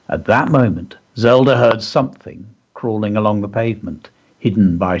At that moment, Zelda heard something crawling along the pavement,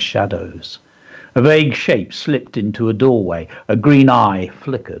 hidden by shadows. A vague shape slipped into a doorway. A green eye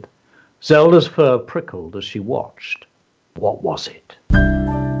flickered. Zelda's fur prickled as she watched. What was it?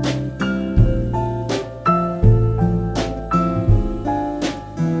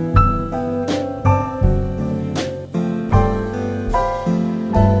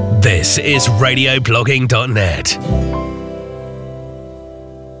 This is radioblogging.net.